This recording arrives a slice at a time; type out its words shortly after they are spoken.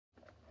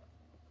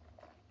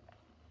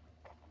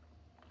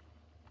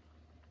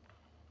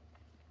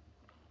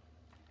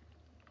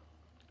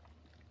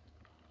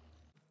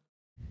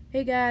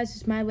Hey guys,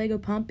 this is my Lego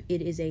pump.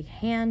 It is a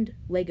hand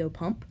Lego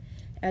pump.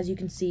 As you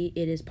can see,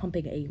 it is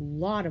pumping a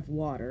lot of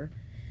water.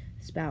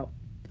 It's about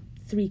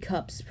 3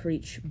 cups per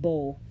each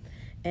bowl.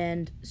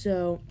 And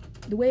so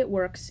the way it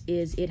works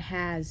is it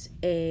has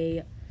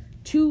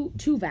two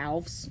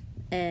valves,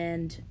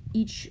 and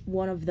each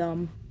one of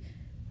them,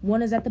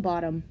 one is at the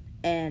bottom,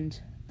 and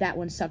that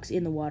one sucks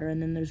in the water,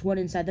 and then there's one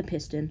inside the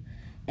piston,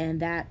 and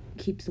that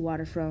keeps the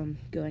water from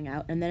going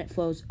out, and then it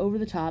flows over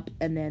the top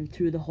and then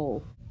through the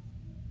hole.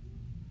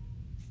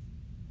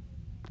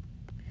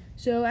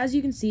 So as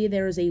you can see,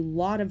 there is a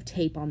lot of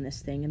tape on this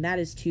thing, and that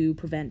is to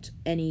prevent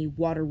any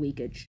water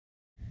leakage.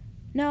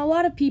 Now, a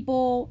lot of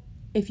people,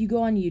 if you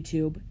go on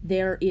YouTube,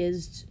 there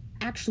is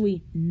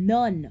actually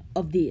none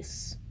of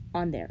this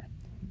on there.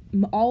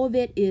 All of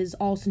it is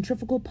all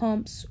centrifugal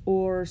pumps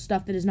or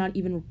stuff that is not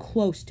even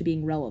close to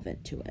being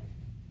relevant to it.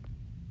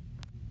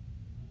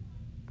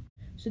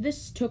 So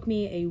this took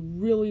me a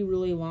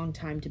really long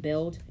time to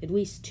build, at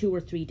least 2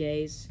 or 3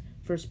 days.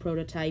 First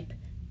prototype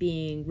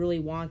being really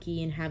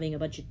wonky and having a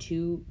bunch of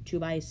two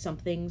by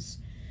somethings,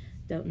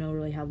 don't know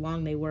really how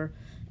long they were,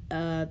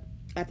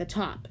 at the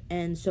top.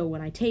 And so when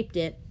I taped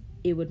it,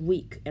 it would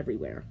leak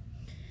everywhere.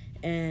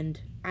 And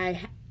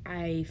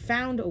I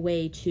found a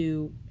way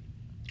to,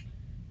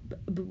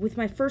 with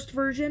my first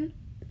version,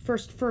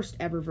 first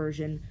ever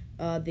version,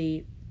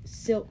 the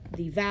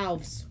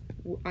valves,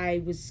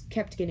 I was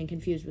kept getting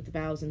confused with the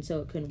valves, and so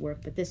it couldn't work.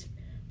 But this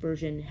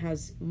version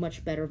has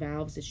much better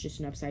valves. It's just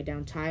an upside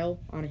down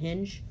tile on a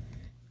hinge,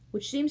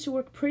 which seems to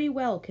work pretty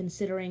well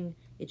considering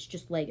it's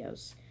just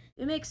Legos.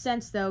 It makes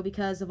sense though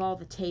because of all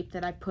the tape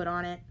that I've put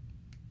on it,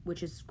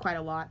 which is quite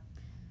a lot.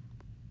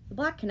 The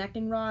black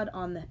connecting rod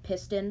on the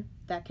piston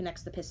that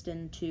connects the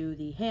piston to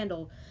the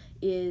handle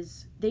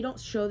is, they don't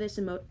show this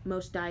in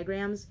most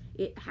diagrams.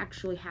 It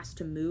actually has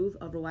to move,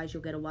 otherwise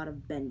you'll get a lot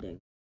of bending.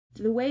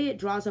 The way it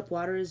draws up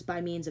water is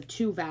by means of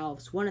 2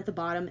 valves, one at the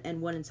bottom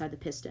and one inside the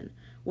piston.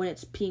 When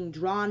it's being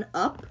drawn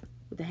up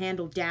with the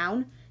handle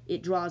down,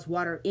 it draws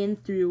water in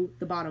through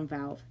the bottom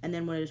valve, and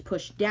then when it is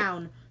pushed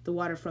down, the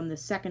water from the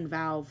second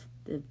valve,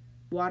 the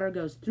water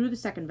goes through the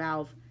second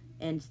valve,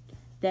 and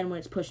then when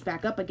it's pushed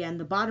back up again,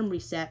 the bottom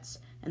resets,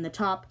 and the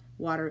top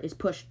water is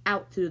pushed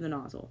out through the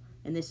nozzle.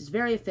 And this is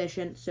very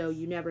efficient, so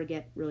you never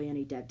get really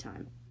any dead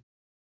time.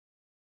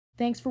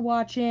 Thanks for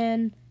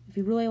watching. If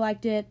you really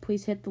liked it,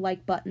 please hit the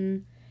like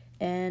button,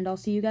 and I'll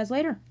see you guys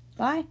later.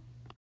 Bye!